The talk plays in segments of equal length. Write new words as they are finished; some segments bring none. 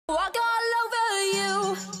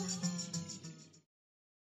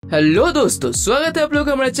Hello दोस्तों, स्वागत है आप लोग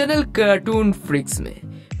हमारे चैनल कार्टून फ्रिक्स में।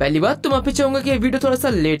 पहली बात तो माफी चाहूंगा कि ये वीडियो थोड़ा सा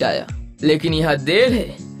लेट आया, लेकिन यहाँ देर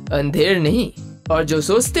है अंधेर नहीं, और जो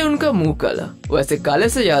सोचते हैं उनका मुंह काला, वैसे काले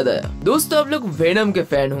से याद आया। दोस्तों, आप लोग वेनम के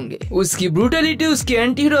फैन होंगे, उसकी ब्रूटलिटी, उसके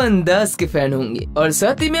एंटी हीरो अंदाज के फैन होंगे, और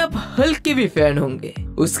साथ ही में आप हल्क के भी फैन होंगे,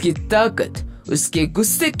 उसकी ताकत, उसके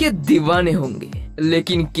गुस्से के दीवाने होंगे।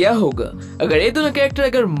 लेकिन क्या होगा अगर ये दोनों कैरेक्टर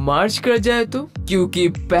अगर मार्च कर जाए तो? क्योंकि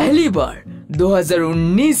पहली बार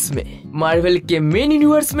 2019 में मार्वल के मेन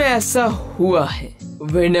यूनिवर्स में ऐसा हुआ है।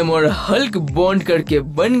 वेनम और हल्क बॉन्ड करके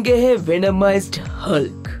बन गए हैं वेनमाइज्ड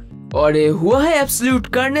हल्क, और ये हुआ है एब्सोल्यूट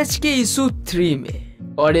कार्नेज के इशू 3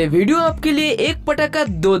 में। और ये वीडियो आपके लिए एक पटाखा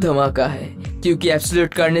दो धमाका है, क्योंकि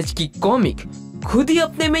एब्सोल्यूट कार्नेज की कॉमिक खुद ही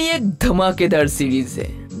अपने में एक धमाकेदार सीरीज है,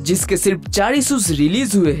 जिसके सिर्फ 4 इशूज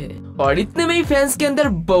रिलीज हुए हैं, और इतने में ही फैंस के अंदर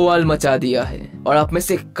बवाल मचा दिया है। और आप में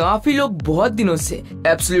से काफी लोग बहुत दिनों से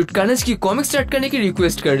एब्सोल्यूट कार्नेज की कॉमिक स्टार्ट करने की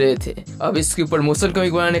रिक्वेस्ट कर रहे थे। अब इसके ऊपर मोशन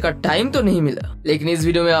कॉमिक बनाने का टाइम तो नहीं मिला, लेकिन इस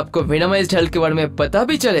वीडियो में आपको वेनमाइज्ड हल्क के बारे में पता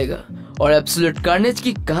भी चलेगा, और एब्सोल्यूट कार्नेज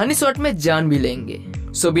की कहानी शॉर्ट में जान भी लेंगे।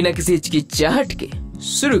 सो बिना किसी हिचकिचाहट के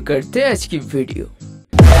शुरू करते हैं आज की वीडियो।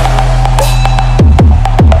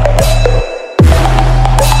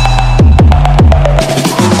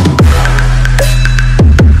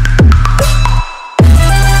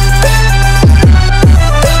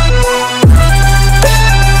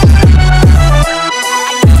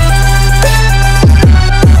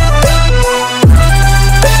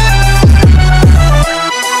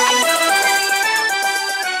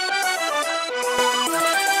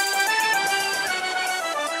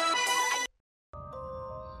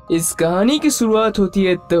 इस कहानी की शुरुआत होती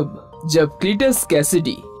है तब जब क्लीटस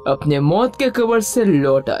कैसिडी अपने मौत के कब्र से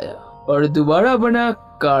लौट आया और दोबारा बना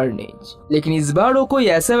कार्नेज। लेकिन इस बार वो कोई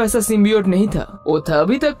ऐसा वैसा सिम्बियोट नहीं था, वो था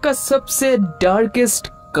अभी तक का सबसे डार्केस्ट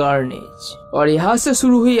कार्नेज। और यहाँ से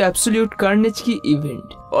शुरू हुई एब्सोल्यूट कार्नेज की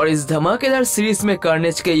इवेंट, और इस धमाकेदार सीरीज में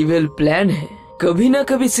कार्नेज का इविल प्लान है कभी न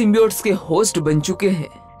कभी सिम्बियोट्स के होस्ट बन चुके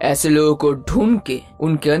हैं ऐसे लोगों को ढूंढ के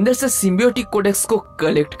उनके अंदर से सिम्बियोटिक कोडेक्स को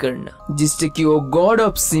कलेक्ट करना, जिससे कि वो गॉड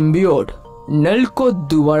ऑफ सिम्बियोट नल को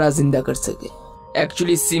दोबारा जिंदा कर सके।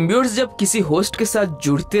 एक्चुअली सिम्बियोट्स जब किसी होस्ट के साथ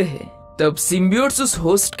जुड़ते हैं, तब सिम्बियोट्स उस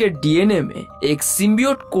होस्ट के डीएनए में एक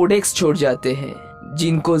सिम्बियोट कोडेक्स छोड़ जाते हैं,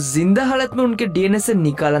 जिनको जिंदा हालत में उनके डीएनए से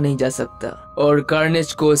निकाला नहीं जा सकता। और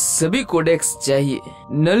कार्नेज को सभी कोडेक्स चाहिए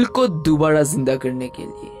नल को दोबारा जिंदा करने के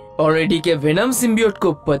लिए। ऑलरेडी के वेनम सिम्बियोट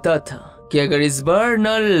को पता था कि अगर इस बार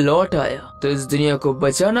नल लौट आया तो इस दुनिया को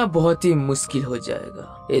बचाना बहुत ही मुश्किल हो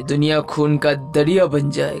जाएगा। ये दुनिया खून का दरिया बन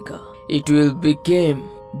जाएगा। It will became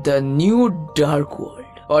the new dark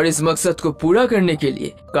world. और इस मकसद को पूरा करने के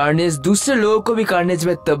लिए कार्नेज दूसरे लोगों को भी कार्नेज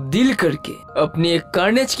में तब्दील करके अपनी एक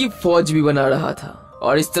कार्नेज की फौज भी बना रहा था।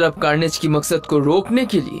 और इस तरफ कार्नेज की मकसद को रोकने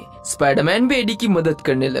के लिए स्पाइडरमैन भी एडी की मदद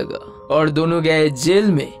करने लगा, और दोनों गए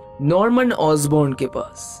जेल में नॉर्मन ऑसबॉर्न के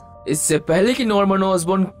पास। इससे पहले कि नॉर्मन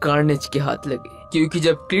ऑसबॉर्न कार्नेज के हाथ लगे, क्योंकि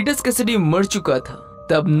जब क्लीटस कैसिडी मर चुका था,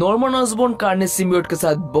 तब नॉर्मन ऑसबॉर्न कार्नेज सिम्बियोट के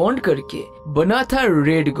साथ बॉन्ड करके बना था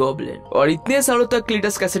रेड गॉब्लिन। और इतने सालों तक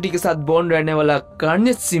क्लीटस कैसिडी के साथ बॉन्ड रहने वाला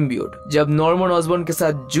कार्नेज सिम्बियोट जब नॉर्मन ऑसबॉर्न के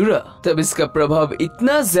साथ जुड़ा, तब इसका प्रभाव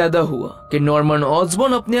इतना ज्यादा हुआ कि नॉर्मन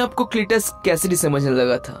ऑसबॉर्न अपने आप को क्लीटस कैसिडी समझने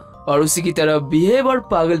लगा था, और उसी की तरह बिहेव और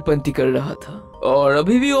पागलपंती कर रहा था। और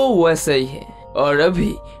अभी भी वो वैसा ही है। और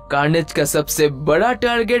अभी कार्नेज का सबसे बड़ा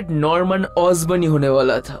टारगेट नॉर्मन ऑसबॉर्न ही होने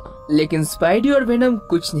वाला था, लेकिन स्पाइडी और वेनम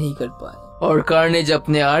कुछ नहीं कर पाए, और कार्नेज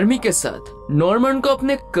अपने आर्मी के साथ नॉर्मन को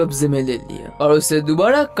अपने कब्जे में ले लिया और उसे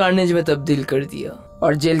दोबारा कार्नेज में तब्दील कर दिया।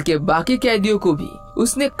 और जेल के बाकी कैदियों को भी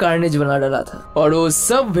उसने कार्नेज बना डाला था, और वो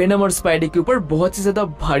सब वेनम और स्पाइडी के ऊपर बहुत ही ज्यादा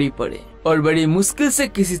भारी पड़े। और बड़ी मुश्किल से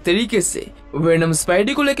किसी तरीके से वेनम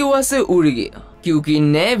स्पाइडी को लेके वहाँ से उड़ गया, क्योंकि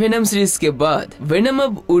नए वेनम सीरीज के बाद वेनम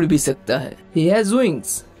अब उड़ भी सकता है। He has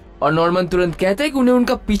wings। और नॉर्मन तुरंत कहता है कि उन्हें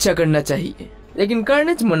उनका पीछा करना चाहिए, लेकिन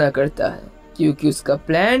कार्नेज मना करता है, क्योंकि उसका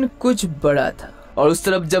प्लान कुछ बड़ा था। और उस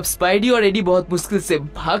तरफ जब स्पाइडी और एडी बहुत मुश्किल से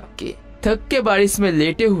भाग के थक के बारिश में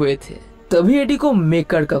लेटे हुए थे, तभी एडी को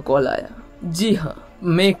मेकर का कॉल आया। जी हाँ,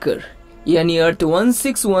 मेकर यानी अर्थ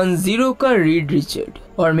 1610 का रीड रिचर्ड।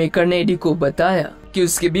 और मेकर ने एडी को बताया कि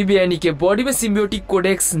उसके बीबी यानी के बॉडी में सिम्बियोटिक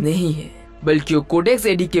कोडेक्स नहीं है, बल्कि वो कोडेक्स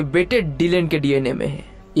एडी के बेटे डिलन के डीएनए में है,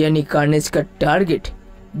 यानी कार्नेज का टारगेट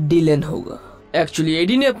डिलन होगा। एक्चुअली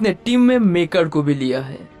एडी ने अपने टीम में मेकर को भी लिया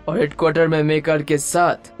है, और हेडक्वार्टर में मेकर के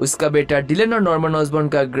साथ उसका बेटा डिलन और नॉर्मन ऑसबॉर्न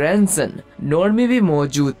का ग्रैंडसन नॉर्मी भी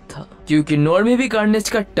मौजूद था, क्योंकि नॉर्मी भी कार्नेज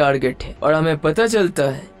का टारगेट है। और हमें पता चलता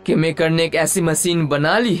है कि मेकर ने एक ऐसी मशीन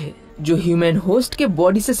बना ली है जो ह्यूमन होस्ट के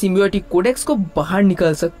बॉडी से सिम्बियोटिक कोडेक्स को बाहर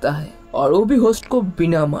निकाल सकता है, और वो भी होस्ट को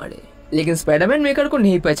बिना मारे। लेकिन स्पाइडरमैन मेकर को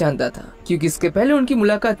नहीं पहचानता था क्योंकि इसके पहले उनकी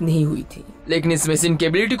मुलाकात नहीं हुई थी। लेकिन इस मशीन की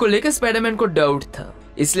एबिलिटी को लेकर स्पाइडरमैन को डाउट था,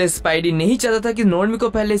 इसलिए स्पाइडी नहीं चाहता था कि नॉर्मी को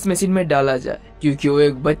पहले इस मशीन में डाला जाए क्योंकि वो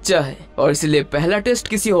एक बच्चा है और इसलिए पहला टेस्ट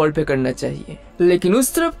किसी और पे करना चाहिए। लेकिन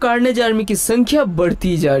उस तरफ कार्नेज आर्मी की संख्या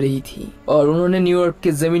बढ़ती जा रही थी और उन्होंने न्यूयॉर्क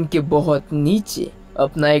के जमीन के बहुत नीचे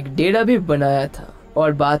अपना एक डेरा भी बनाया था।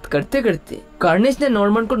 और बात करते करते कार्नेज ने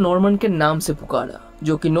नॉर्मन को नॉर्मन के नाम से पुकारा,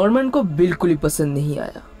 जो कि नॉर्मन को बिल्कुल ही पसंद नहीं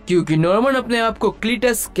आया क्योंकि नॉर्मन अपने आप को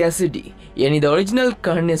क्लीटस कैसिडी यानी द ओरिजिनल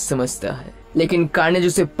कार्नेज समझता है। लेकिन कार्नेज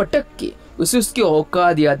उसे पटक के उसे उसकी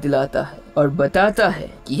औकात याद दिलाता है और बताता है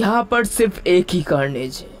कि यहाँ पर सिर्फ एक ही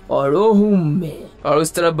कार्नेज है और वो हूँ मैं। और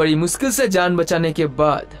उस तरफ बड़ी मुश्किल से जान बचाने के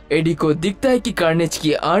बाद एडी को दिखता है कि कार्नेज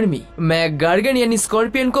की आर्मी मैक गार्गन यानी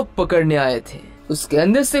स्कॉर्पियन को पकड़ने आए थे, उसके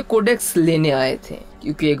अंदर से कोडेक्स लेने आए थे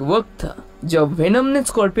क्योंकि एक वक्त था जब वेनम ने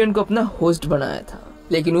स्कॉर्पियन को अपना होस्ट बनाया था।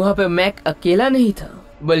 लेकिन वहाँ पे मैक अकेला नहीं था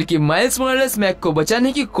बल्कि माइल्स मोरालेस मैक को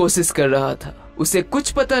बचाने की कोशिश कर रहा था। उसे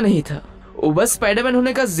कुछ पता नहीं था, वो बस स्पाइडरमैन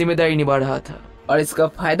होने का जिम्मेदारी निभा रहा था और इसका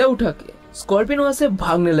फायदा उठा के स्कॉर्पियन वहाँ से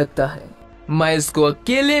भागने लगता है, माइल्स को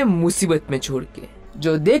अकेले मुसीबत में छोड़ के।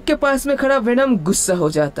 जो देख के पास में खड़ा वेनम गुस्सा हो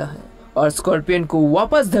जाता है और स्कॉर्पियन को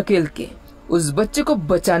वापस धकेल के उस बच्चे को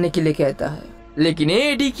बचाने के लिए कहता है। लेकिन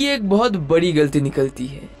एडी की एक बहुत बड़ी गलती निकलती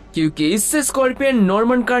है क्योंकि इससे स्कॉर्पियन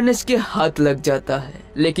नॉर्मन कार्नेज के हाथ लग जाता है।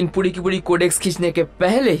 लेकिन पूरी की पूरी कोडेक्स खींचने के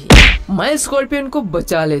पहले ही माइल्स स्कॉर्पियन को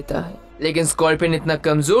बचा लेता है। लेकिन स्कॉर्पियन इतना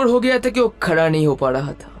कमजोर हो गया था कि वो खड़ा नहीं हो पा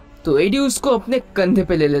रहा था, तो एडी उसको अपने कंधे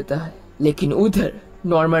पे ले लेता है। लेकिन उधर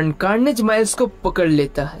नॉर्मन कार्नेज माइल्स को पकड़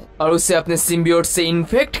लेता है और उसे अपने सिम्बियोट से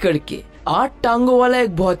इन्फेक्ट करके 8 टांगों वाला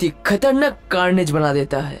एक बहुत ही खतरनाक कार्नेज बना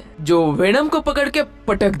देता है जो वेनम को पकड़ के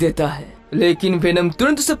पटक देता है। लेकिन वेनम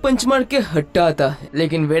तुरंत उसे पंच मार के हटाता है।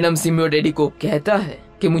 लेकिन वेनम सिम्बियोट एडी को कहता है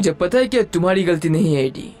कि मुझे पता है कि तुम्हारी गलती नहीं है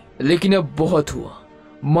एडी, लेकिन अब बहुत हुआ,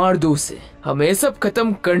 मार दो उसे, हमें सब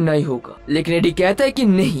खत्म करना ही होगा। लेकिन एडी कहता है कि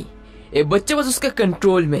नहीं, ये बच्चा बस उसके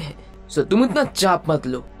कंट्रोल में है, सो तुम इतना चाप मत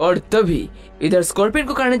लो। और तभी इधर स्कॉर्पियन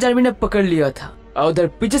को कार्नेज आर्मी ने पकड़ लिया था और उधर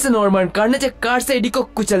पीछे से नॉर्मन कार्नेज एक कार से एडी को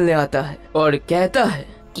कुचलने आता है और कहता है,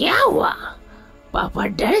 क्या हुआ पापा,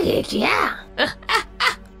 डर गए क्या?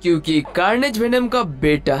 क्योंकि कार्नेज वेनम का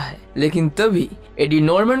बेटा है। लेकिन तभी एडी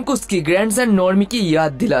नॉर्मन को उसकी ग्रैंडसन नॉर्मी की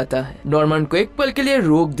याद दिलाता है, नॉर्मन को एक पल के लिए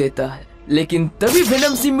रोक देता है। लेकिन तभी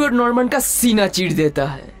वेनम सिम्बियोट नॉर्मन का सीना चीर देता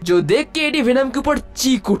है, जो देख के एडी वेनम के ऊपर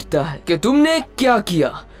चीख उठता है कि तुमने क्या किया,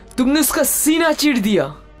 तुमने उसका सीना चीर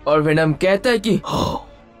दिया। और वेनम कहता है कि हाँ,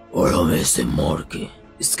 और हमें इसे मार के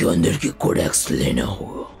इसके अंदर की कोडेक्स लेना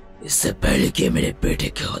होगा, इससे पहले कि मेरे बेटे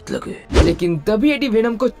के हाथ लगे। लेकिन तभी एडी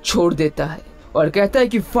वेनम को छोड़ देता है और कहता है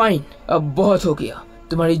कि फाइन, अब बहुत हो गया,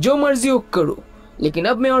 तुम्हारी जो मर्जी हो करो, लेकिन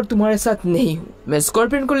अब मैं और तुम्हारे साथ नहीं हूँ, मैं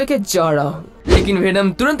स्कॉर्पियन को लेके जा रहा हूँ। लेकिन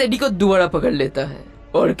वेनम तुरंत एडी को दोबारा पकड़ लेता है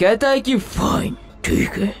और कहता है कि फाइन, ठीक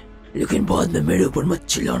है, लेकिन बाद में मेरे ऊपर मत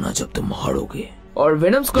चिल्लाना जब तुम हारोगे। और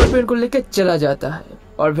वेनम स्कॉर्पियन को लेके चला जाता है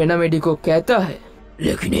और वेनम एडी को कहता है,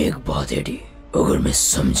 लेकिन एक बात एडी, अगर मैं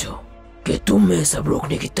समझा कि तुम में सब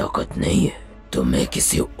रोकने की ताकत नहीं है तो मैं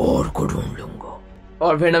किसी और को ढूंढ लूंगा।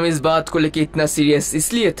 और वेनम इस बात को लेके इतना सीरियस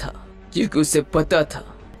इसलिए था क्योंकि उसे पता था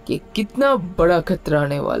कि कितना बड़ा खतरा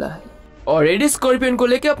आने वाला है। और एडी स्कॉर्पियन को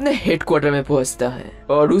लेके अपने हेडक्वार्टर में पहुंचता है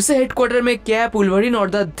और उसे हेडक्वार्टर में कैप, वुल्वरिन और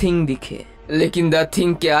द थिंग दिखे। लेकिन द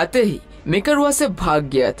थिंग के आते ही मेकर वहाँ से भाग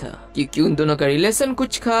गया था क्योंकि उन दोनों का रिलेशन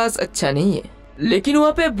कुछ खास अच्छा नहीं है। लेकिन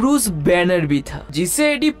वहाँ पे ब्रूस बैनर भी था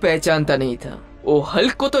जिसे एडी पहचानता नहीं था। वो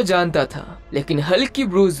हल्क को तो जानता था, लेकिन हल्क की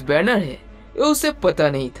ब्रूस बैनर है ये उसे पता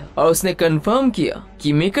नहीं था। और उसने कंफर्म किया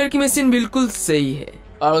कि मेकर की मशीन बिल्कुल सही है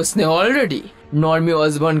और उसने ऑलरेडी नॉर्मी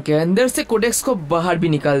ऑसबॉर्न के अंदर से कोडेक्स को बाहर भी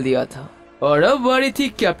निकाल दिया था। और अब बारी थी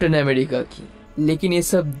कैप्टन अमेरिका की। लेकिन ये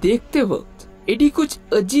सब देखते वक्त एडी कुछ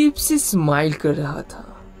अजीब सी स्माइल कर रहा था।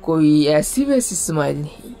 कोई ऐसी वैसी स्माइल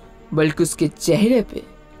नहीं, बल्कि उसके चेहरे पे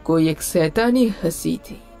कोई एक शैतानी हंसी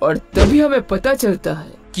थी। और तभी हमें पता चलता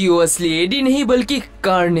है कि वो असली एडी नहीं बल्कि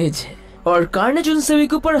कार्नेज है। और कार्नेज उन सभी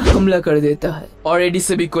के ऊपर हमला कर देता है और एडी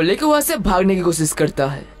सभी को लेकर वहाँ से भागने की कोशिश करता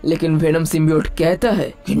है। लेकिन वेनम सिम्बियोट कहता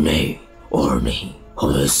है कि नहीं और नहीं,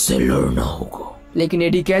 हमें इससे लड़ना होगा। लेकिन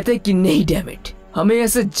एडी कहता है कि नहीं डैम इट, हमें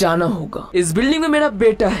ऐसे जाना होगा, इस बिल्डिंग में मेरा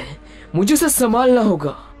बेटा है, मुझे उसे संभालना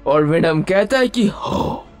होगा। और वेनम कहता है कि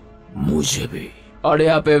हाँ, मुझे भी। और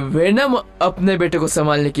यहाँ पे वेनम अपने बेटे को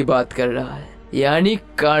संभालने की बात कर रहा है, यानी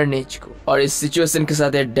कार्नेज को। और इस सिचुएशन के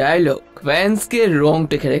साथ डायलॉग फैंस के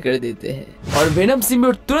रोंगटे खड़े कर देते हैं। और वेनम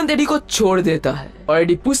सिम्बियोट तुरंत एडी को छोड़ देता है और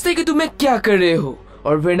एडी पूछता है कि तुम्हें क्या कर रहे हो।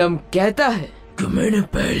 और वेनम कहता है कि मैंने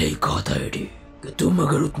पहले ही कहा था एडी कि तुम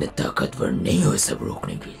अगर उतने ताकतवर नहीं हो सब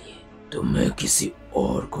रोकने के लिए तो मैं किसी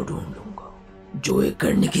और को ढूंढ लूंगा जो ये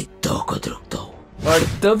करने की ताकत रखता हो। और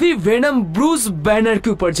तभी वेनम ब्रूस बैनर के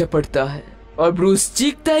ऊपर झपटता है और ब्रूस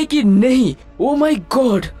चीखता है कि नहीं, ओ माय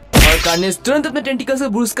गॉड। और कार्नेज तुरंत अपने टेंटिकल से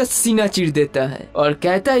ब्रूस का सीना चीर देता है और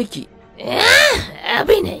कहता है कि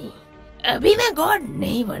अभी नहीं, अभी मैं गॉड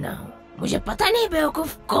नहीं बना हूँ। मुझे पता नहीं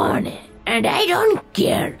बेवकूफ कौन है एंड आई डोंट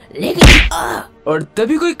केयर, लेकिन और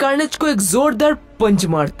तभी कोई कार्नेज को एक जोरदार पंच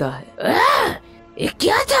मारता है। ये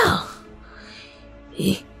क्या था?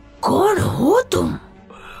 ये कौन हो तुम?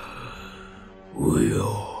 We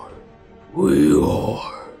are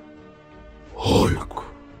Hulk।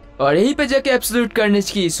 और यहीं पे जाके एब्सोल्यूट कार्नेज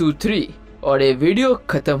की इशू 3 और ये वीडियो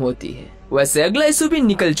खत्म होती है। वैसे अगला इशू भी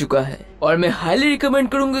निकल चुका है और मैं हाईली रिकमेंड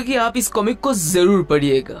करूंगा कि आप इस कॉमिक को जरूर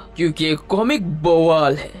पढ़िएगा, क्योंकि ये कॉमिक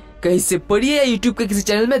बवाल है। कहीं से पढ़िए या यूट्यूब के किसी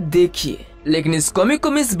चैनल में देखिए, लेकिन इस कॉमिक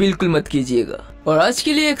को मिस बिल्कुल मत कीजिएगा। और आज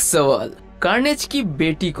के लिए एक सवाल, कार्नेज की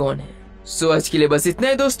बेटी कौन है? सो आज के लिए बस इतना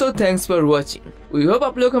ही दोस्तों। Thanks for watching. We hope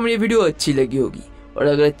आप लोग हमारी वीडियो अच्छी लगी होगी, और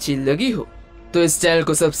अगर अच्छी लगी हो तो इस चैनल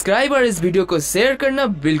को सब्सक्राइब और इस वीडियो को शेयर करना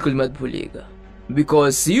बिल्कुल मत भूलिएगा,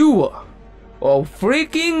 because you are a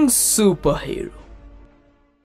freaking super hero.